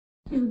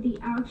To the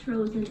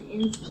outros and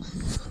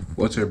intros.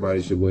 What's up, everybody?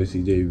 It's your boy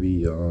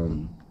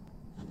CJB.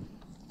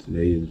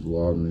 Today is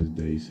vlogmas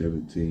day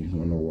 17. I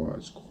don't know why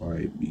it's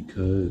quiet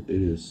because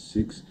it is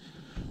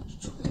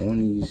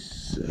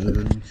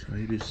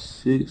 6:27. It is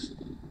 6.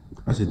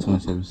 I said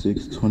 27,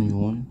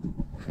 6:21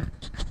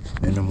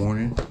 in the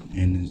morning,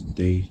 and it's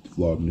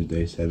vlogmas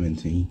day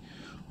 17.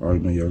 I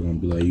already know y'all gonna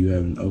be like, you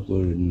haven't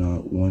uploaded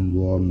not one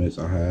vlogmas.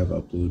 I have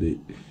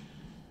uploaded.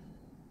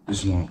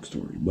 It's a long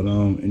story, but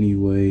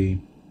anyway.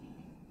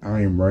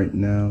 I am right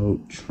now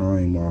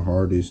trying my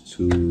hardest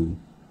to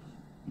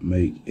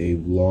make a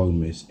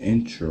vlogmas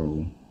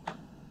intro,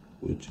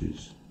 which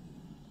is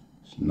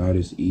not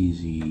as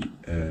easy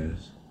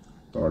as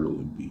I thought it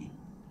would be.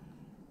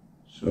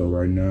 So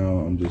right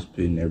now I'm just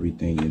putting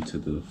everything into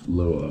the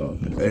little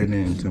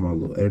into my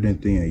little editing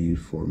thing I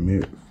use for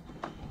mirror.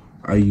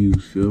 I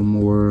use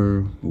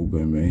Fillmore. Oh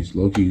man, it's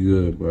low-key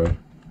good, but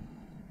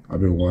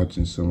I've been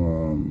watching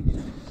some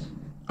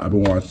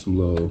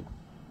little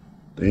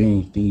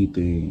thingy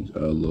things,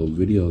 little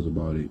videos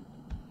about it.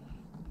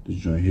 This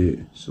joint hit,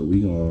 so we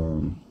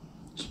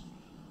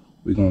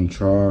gonna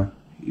try.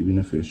 Even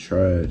if it's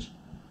trash,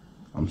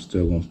 I'm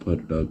still gonna put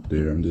it up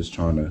there. I'm just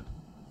trying to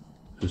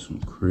put some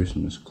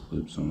Christmas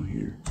clips on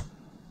here,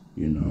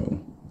 you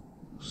know.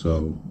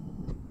 So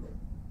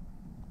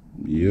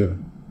yeah,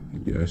 I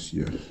guess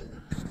yes.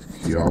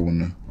 If y'all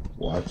wanna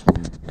watch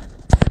me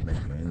make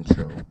an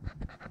intro,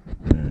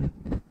 then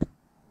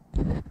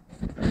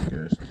I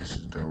guess this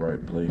is the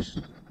right place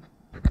to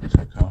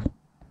come.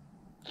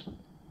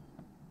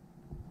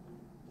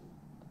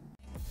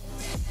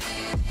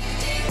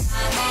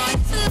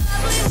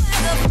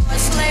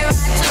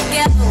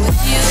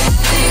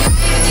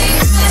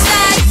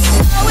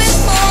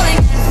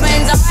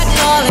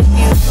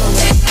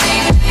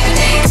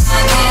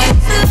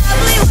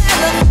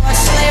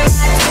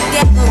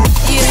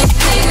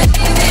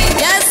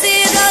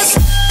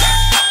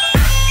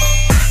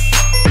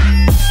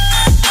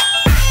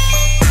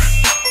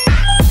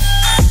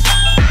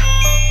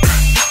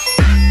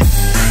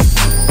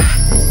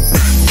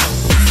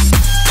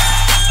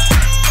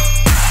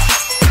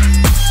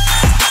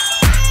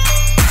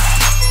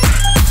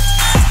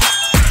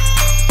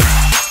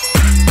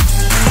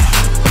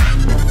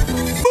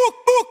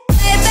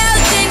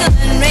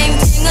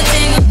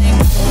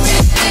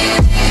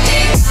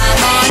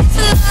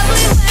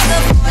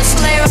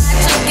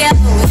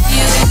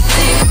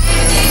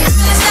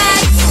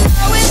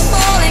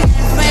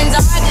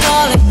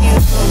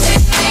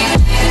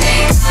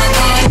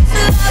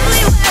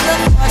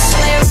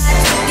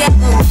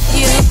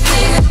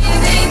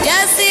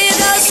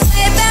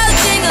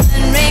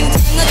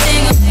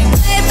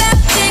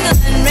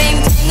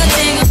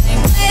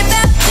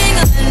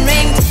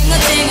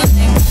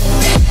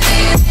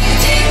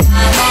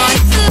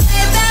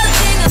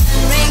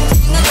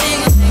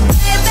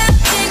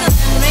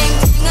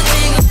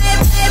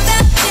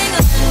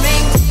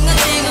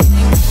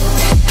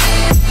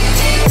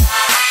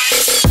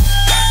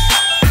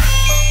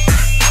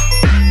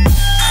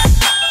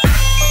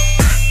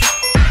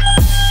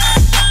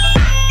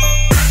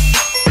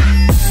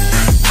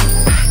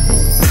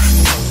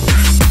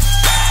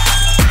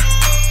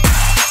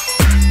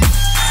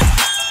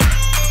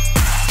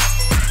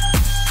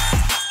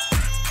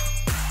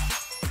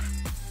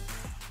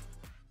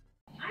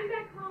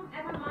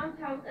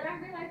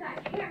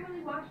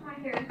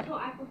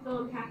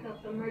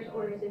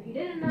 If you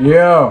didn't know,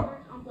 yeah.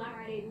 On Black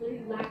Friday,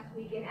 literally last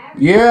weekend.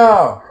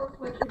 Yeah.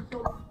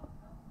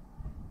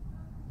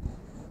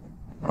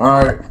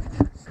 Alright.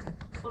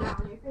 Hold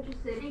on, if you're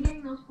interested in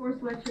getting those 4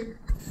 sweatshirts.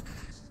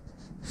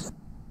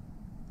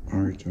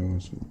 Alright, y'all,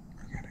 so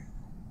I got it.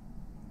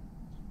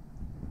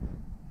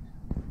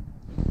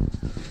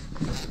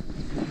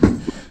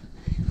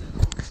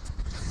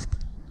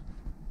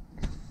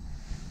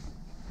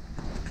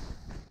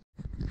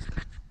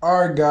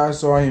 Alright guys,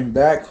 so I am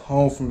back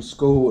home from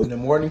school. In the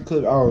morning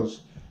clip, I was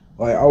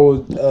doing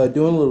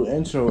a little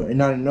intro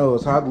and I didn't know,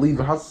 so I had to leave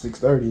the house at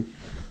 6:30.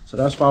 So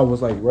that's why I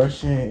was like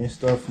rushing and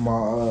stuff.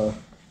 My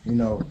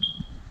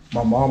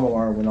my mom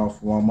alarm went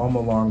off. When my mom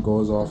alarm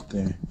goes off,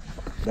 then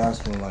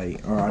that's when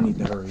like, I need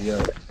to hurry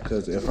up,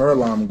 because if her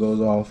alarm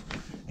goes off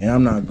and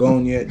I'm not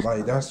going yet,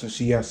 like that's when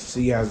she has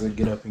to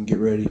get up and get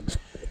ready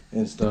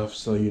and stuff.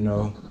 So you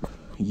know.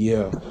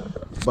 Yeah,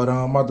 but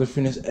I'm about to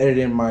finish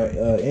editing my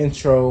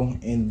intro,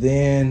 and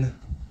then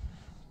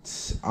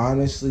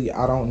honestly,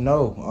 I don't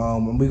know.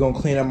 We're gonna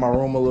clean up my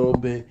room a little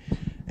bit,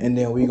 and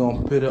then we're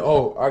gonna put it.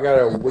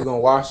 We're gonna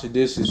wash the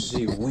dishes.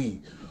 See,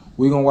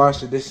 we're gonna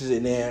wash the dishes,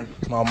 and then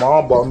my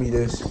mom bought me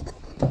this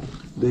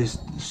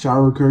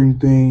shower curtain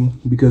thing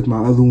because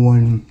my other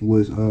one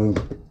was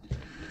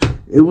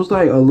it was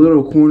like a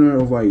little corner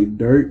of like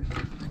dirt,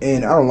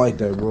 and I don't like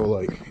that, bro.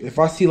 Like if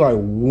I see like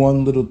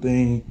one little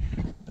thing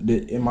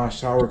that in my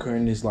shower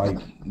curtain is like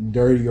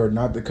dirty or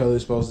not the color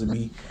it's supposed to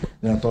be,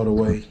 then I throw it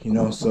away, you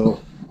know. So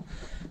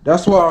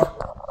that's why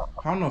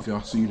I don't know if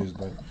y'all see this,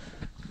 but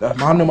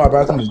I know my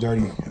bathroom is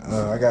dirty.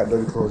 I got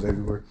dirty clothes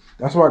everywhere.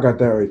 That's why I got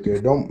that right there.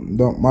 Don't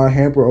my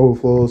hamper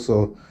overflows,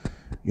 so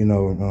You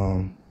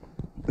know,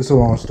 it's a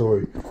long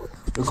story.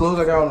 The clothes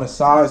I got on the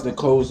sides, the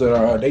clothes that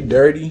are they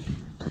dirty,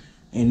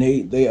 and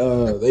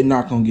they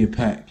not gonna get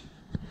packed.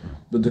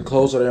 But the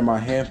clothes that are in my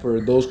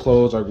hamper, those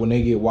clothes, like when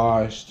they get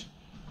washed,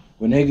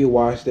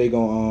 they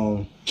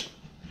gonna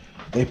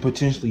they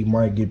potentially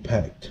might get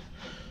packed.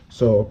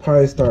 So I'll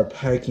probably start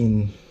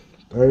packing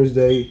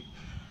Thursday.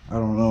 I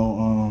don't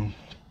know.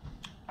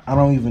 I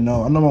don't even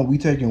know. I know we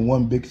taking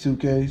one big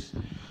suitcase.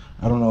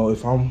 I don't know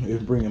if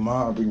bringing mine,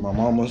 I'll bring my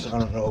mama's. I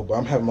don't know, but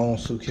I'm having my own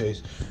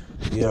suitcase.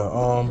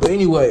 Yeah. But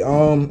anyway,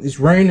 it's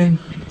raining.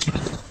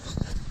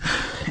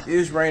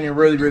 It's raining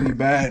really, really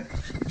bad.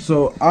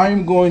 So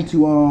I'm going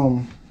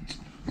to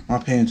my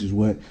pants is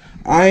wet.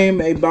 I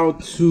am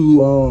about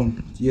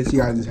to yeah, see,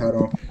 I just had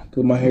on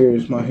because my hair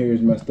is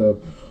messed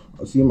up.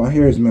 See, my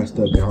hair is messed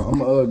up, y'all.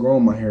 I'm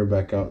growing my hair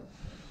back out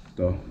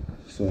though.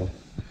 So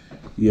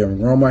yeah, I'm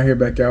growing my hair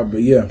back out.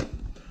 But yeah,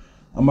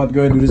 I'm about to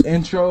go ahead and do this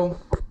intro.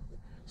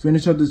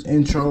 Finish up this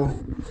intro.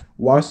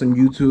 Watch some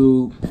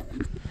YouTube.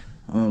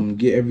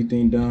 Get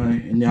everything done,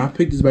 and then I'll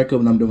pick this back up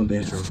when I'm done with the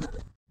intro.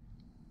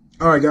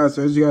 Alright guys,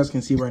 so as you guys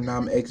can see right now,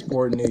 I'm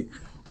exporting it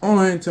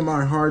onto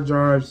my hard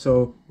drive.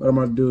 So what I'm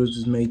gonna do is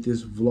just make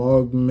this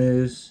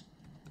vlogmas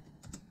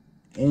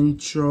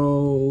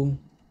intro.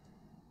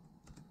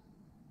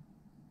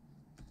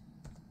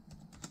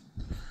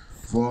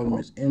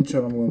 Vlogmas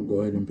intro. I'm gonna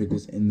go ahead and put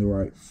this in the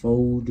right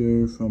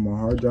folder from my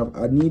hard drive.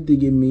 I need to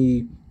give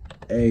me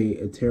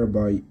a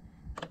terabyte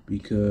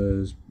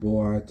because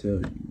boy, I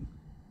tell you.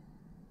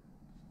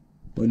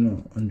 Wait,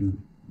 no, undo.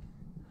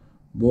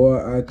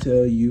 Boy, I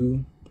tell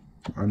you,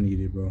 I need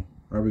it, bro.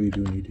 I really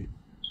do need it.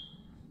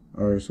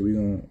 Alright, so we're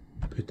gonna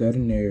put that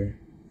in there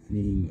and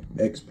then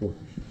export.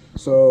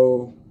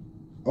 So,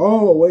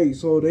 oh wait,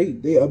 so they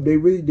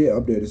really did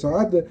update it. So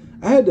I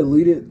had to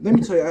delete it. Let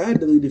me tell you, I had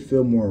to delete it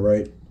Fillmore,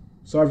 right?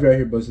 Sorry if y'all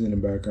hear buses in the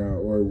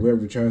background or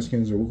whoever trash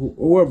cans or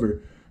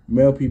whoever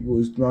male people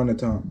is around the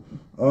time.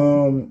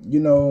 You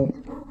know,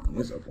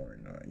 it's up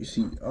right now. You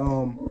see,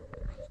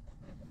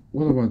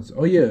 what am I about to say?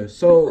 Oh yeah,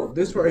 so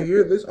this right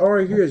here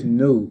is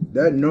new.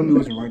 That normally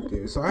wasn't right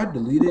there. So I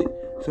deleted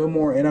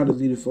Fillmore and I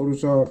deleted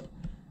Photoshop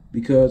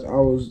because I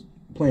was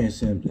playing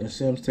Sims. And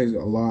Sims takes a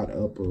lot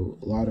of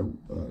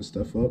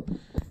stuff up.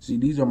 See,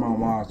 these are my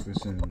mods for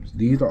Sims.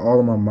 These are all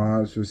of my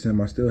mods for Sims.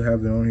 I still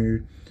have it on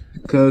here.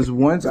 Cause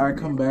once I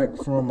come back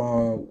from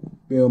my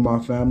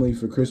family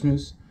for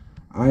Christmas,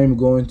 what I'm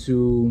going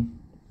to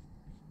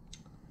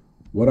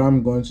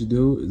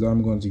do is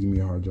I'm going to give me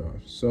a hard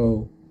drive.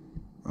 So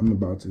I'm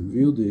about to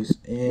view this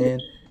and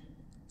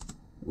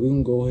we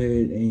can go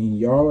ahead and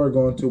y'all are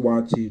going to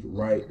watch it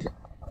right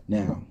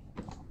now.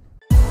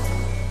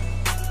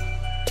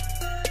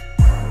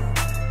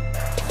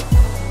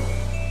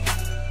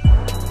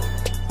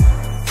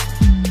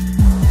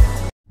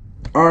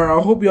 Alright,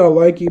 I hope y'all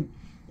like it.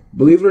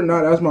 Believe it or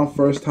not, that's my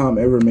first time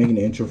ever making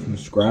an intro from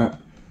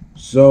scrap.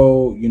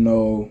 So, you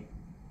know,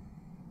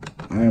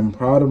 I am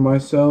proud of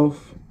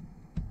myself.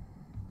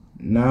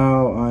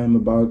 Now I'm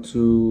about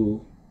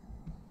to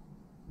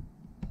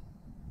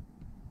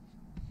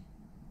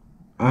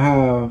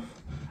I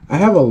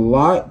have a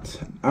lot.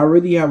 I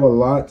really have a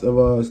lot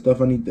of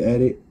stuff I need to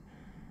edit.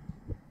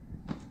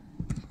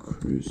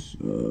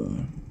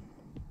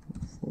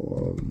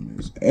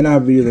 Vlogmas. And I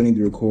have videos I need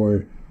to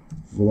record.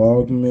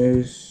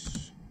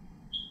 Vlogmas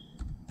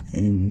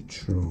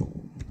intro.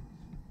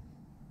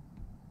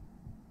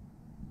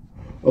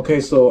 Okay,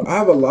 so I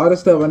have a lot of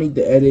stuff I need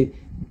to edit.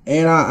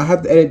 And I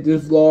have to edit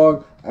this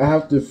vlog. I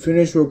have to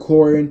finish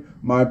recording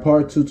my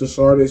part 2 to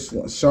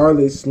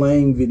Charlotte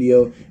slang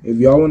video. If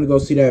y'all want to go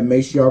see that,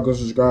 make sure y'all go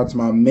subscribe to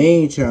my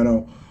main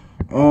channel.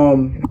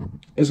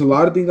 It's a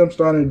lot of things I'm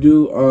starting to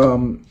do.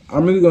 I'm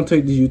really gonna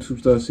take this YouTube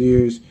stuff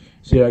serious.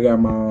 See, I got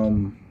my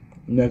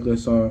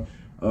necklace on.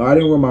 I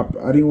didn't wear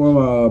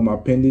my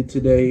pendant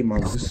today.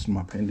 This is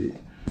my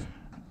pendant.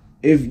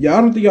 If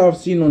y'all don't think y'all have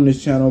seen on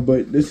this channel,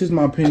 but this is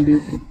my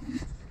pendant.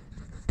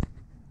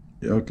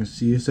 Y'all can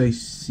see it say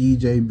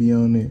CJB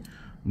on it.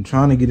 I'm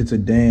trying to get it to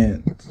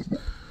dance.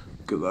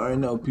 Cause I already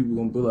know people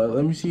gonna be like,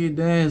 let me see it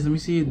dance, let me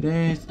see it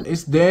dance.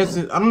 It's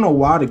dancing. I don't know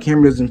why the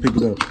camera doesn't pick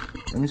it up.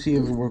 Let me see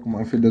if it works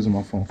if it does on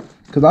my phone.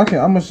 Cause I'll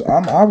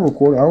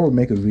record it, I will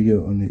make a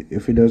video on it.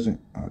 If it doesn't,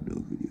 I'll do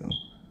a video.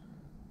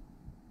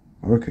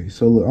 Okay,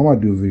 so look, I'm gonna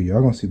do a video.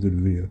 I'm gonna see through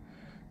the video.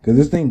 Cause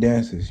this thing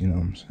dances, you know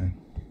what I'm saying?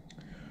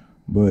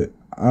 But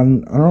I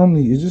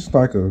normally, it's just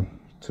like to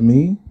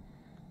me,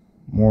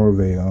 more of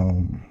a,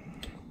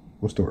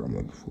 what's the word I'm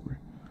looking for?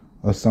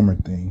 A summer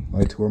thing.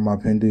 Like to wear my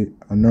pendant.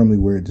 I normally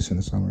wear it just in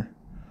the summer.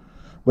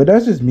 But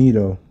that's just me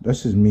though.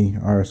 That's just me.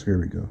 Alright, so here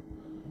we go.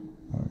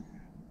 Alright.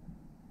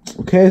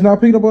 Okay, it's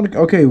not picking up on the,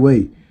 okay,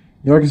 wait.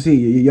 Y'all can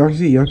see. Y'all can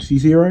see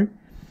it right?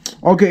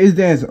 Okay, it's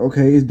dancing.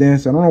 Okay, it's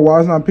dancing. I don't know why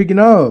it's not picking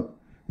up.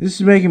 This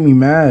is making me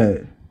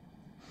mad.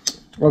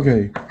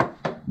 Okay.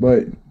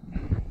 But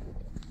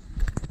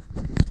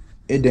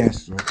it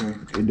dances, okay?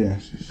 It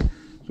dances. So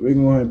we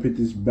can go ahead and put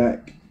this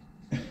back.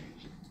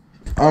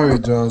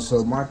 Alright, y'all,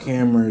 so my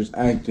camera is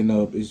acting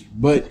up.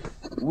 But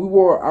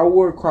I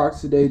wore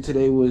Crocs today.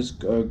 Today was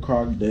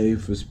Croc Day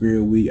for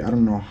Spirit Week. I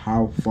don't know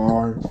how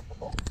far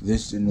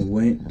this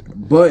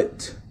went,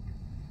 but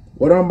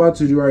what I'm about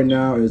to do right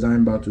now is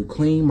I'm about to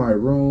clean my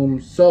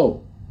room.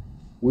 So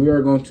we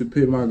are going to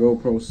put my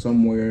GoPro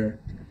somewhere,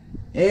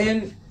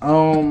 and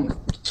I've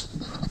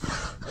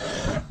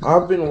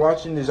been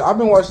watching this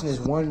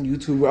one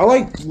YouTuber. I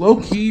like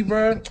low key,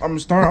 bro. I'm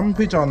gonna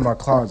put y'all in my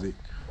closet.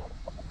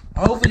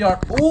 Hopefully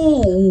y'all.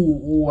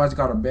 Ooh, I just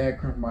got a bad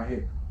cramp in my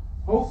head.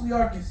 Hopefully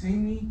y'all can see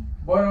me,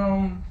 but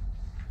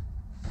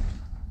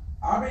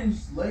I've been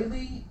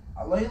lately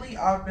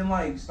I've been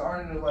like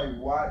starting to like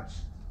watch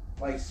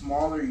like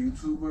smaller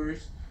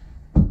YouTubers.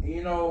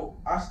 You know,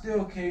 I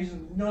still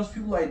occasionally, you know, it's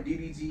people like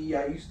DDT.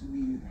 I used to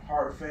be a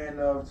hard fan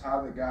of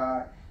Tyler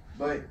Guy,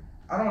 but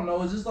I don't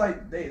know. It's just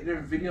like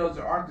their videos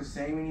aren't the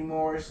same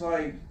anymore. It's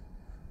like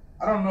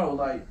I don't know,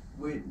 like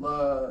with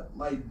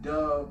like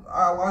Dub.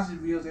 I watch his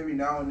videos every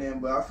now and then,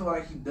 but I feel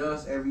like he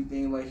does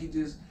everything. Like he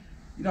just,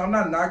 you know, I'm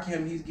not knocking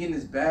him. He's getting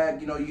his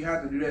bag. You know, you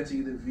have to do that to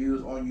get the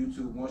views on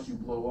YouTube once you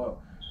blow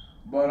up.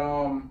 But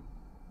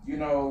you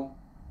know,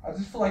 I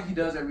just feel like he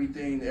does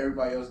everything that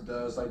everybody else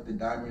does, like the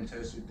diamond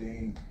tester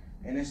thing.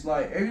 And it's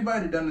like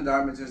everybody that done the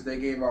diamond test, they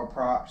gave out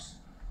props.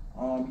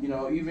 You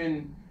know,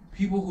 even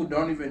people who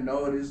don't even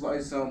know it, it's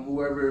like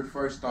whoever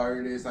first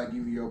started this, like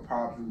give you your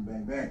props and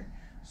bang bang.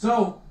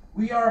 So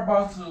we are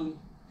about to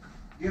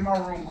get my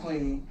room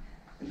clean.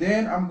 And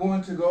then I'm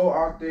going to go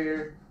out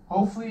there.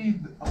 Hopefully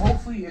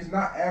it's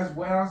not as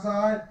wet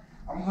outside.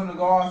 I'm gonna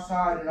go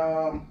outside and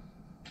I'm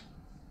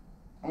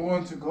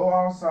going to go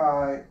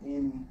outside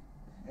and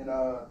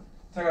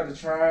take out the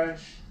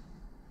trash.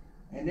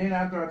 And then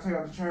after I take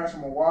out the trash,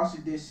 I'm gonna wash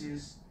the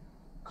dishes,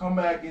 come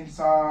back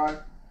inside,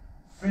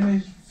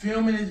 finish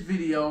filming this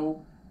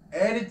video,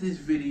 edit this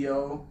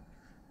video,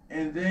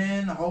 and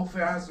then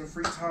hopefully I have some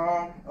free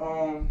time.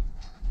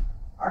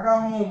 I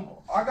got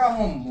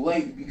home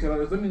late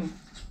because I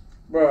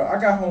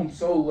got home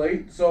so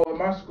late. So at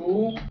my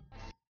school,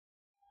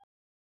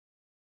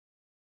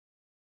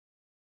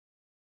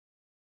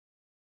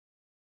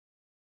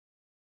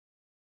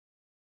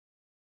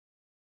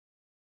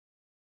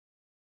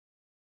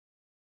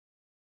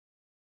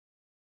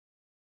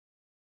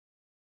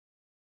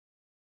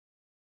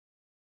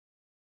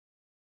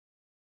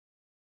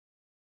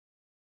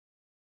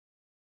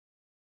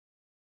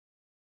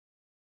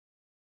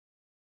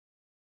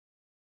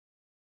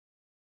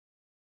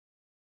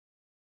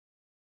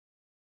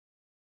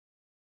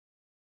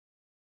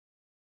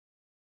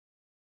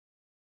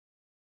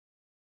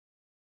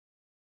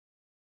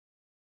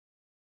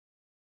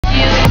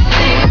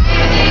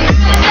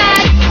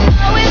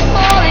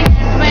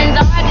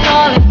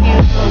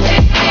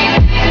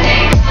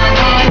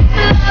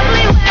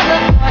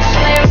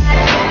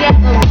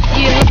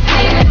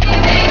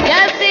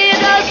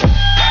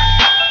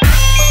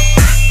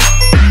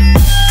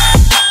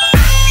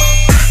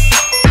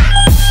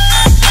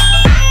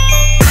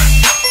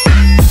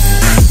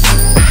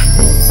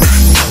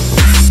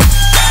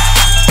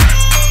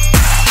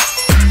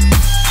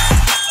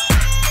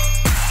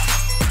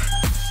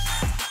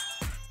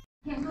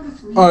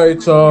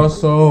 alright, y'all.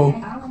 So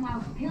I don't want my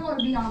pillow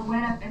to be all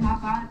wet up and my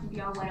body to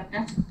be all wet up.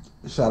 That's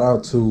shout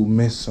out to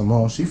Miss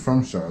Simone. She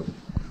from Charlotte.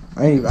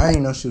 I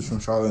ain't know she was from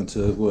Charlotte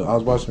until I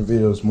was watching a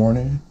video this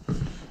morning,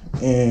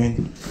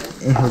 and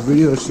in her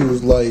video she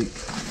was like,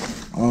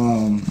 I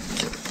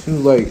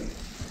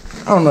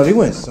don't know. They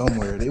went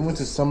somewhere. They went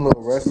to some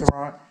little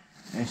restaurant,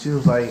 and she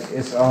was like,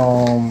 it's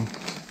on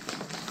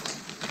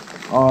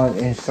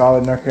in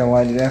Charlotte, North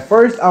Carolina. And at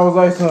first I was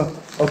like, so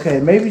okay,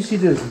 maybe she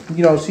just,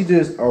 you know, she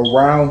just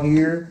around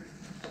here.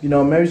 You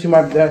know, maybe she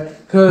might be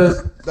that,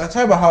 because that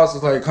type of house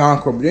is like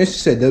Concord. But then she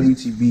said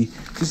WTB.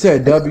 She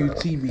said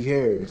WTB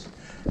Harris.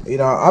 You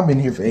know, I've been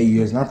here for 8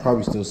 years, and I'm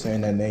probably still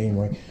saying that name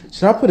right.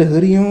 Should I put a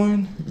hoodie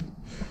on?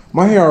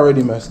 My hair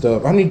already messed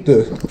up. I need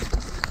to.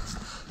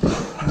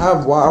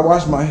 I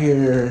washed my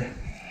hair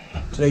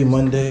today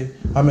Monday.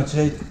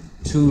 Today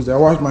Tuesday. I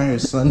washed my hair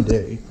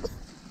Sunday.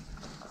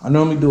 I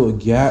normally do a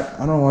gap.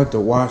 I don't like to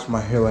wash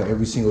my hair like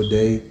every single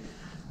day.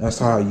 That's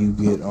how you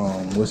get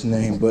what's the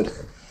name? But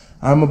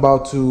I'm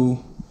about to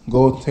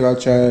go take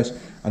out trash.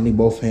 I need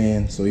both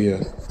hands, so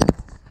yeah.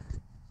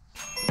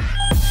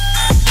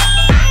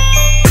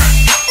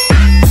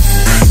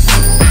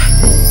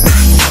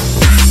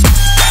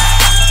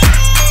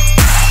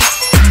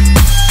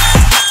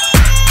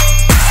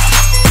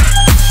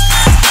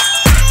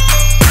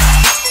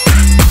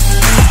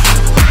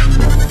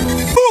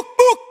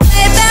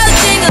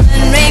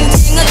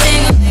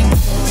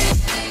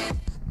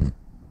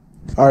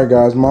 Alright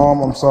guys,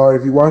 Mom, I'm sorry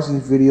if you're watching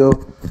this video.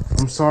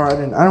 I'm sorry,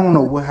 I don't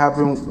know what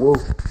happened. Well,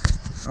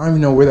 I don't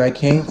even know where that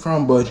came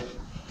from, but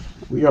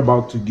we are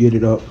about to get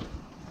it up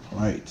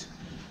right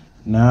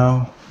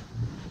now.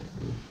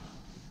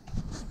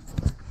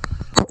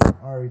 I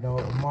already know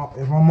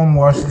if my mom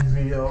watches this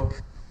video,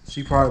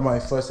 she probably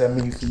might fuss at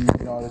me for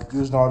using all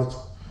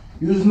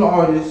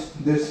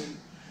this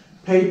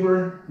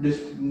paper, this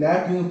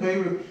napkin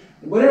paper,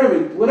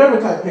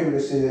 whatever type of paper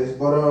this is.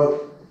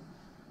 But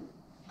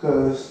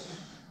cause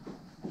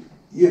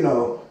you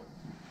know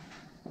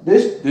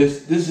this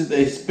is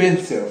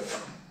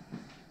expensive.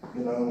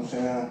 You know what I'm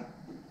saying?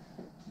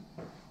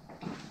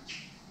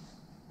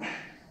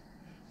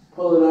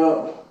 Pull it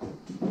up,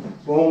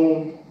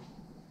 boom.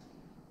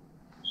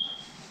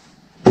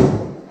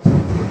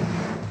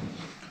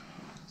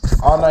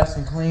 All nice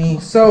and clean.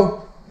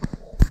 So,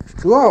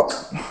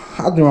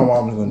 I think my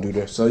mom's gonna do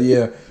this. So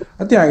yeah,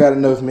 I think I got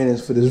enough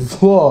minutes for this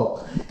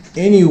vlog.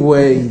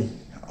 Anyway,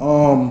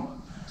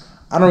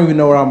 I don't even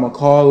know what I'm gonna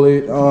call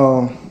it.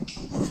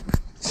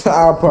 So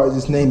I'll probably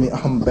just name it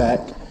 "I'm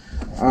Back."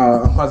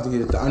 I'm about to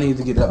get it. I need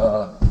to get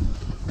a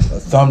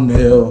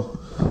thumbnail,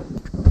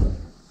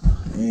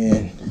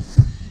 and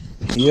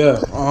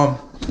yeah.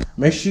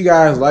 Make sure you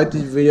guys like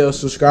this video,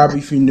 subscribe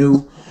if you're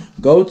new.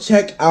 Go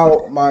check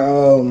out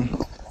my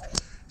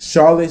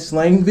Charlotte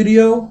slang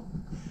video.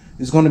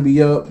 It's gonna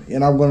be up,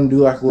 and I'm gonna do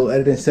like a little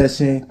editing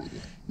session.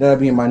 That'll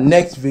be in my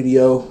next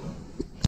video.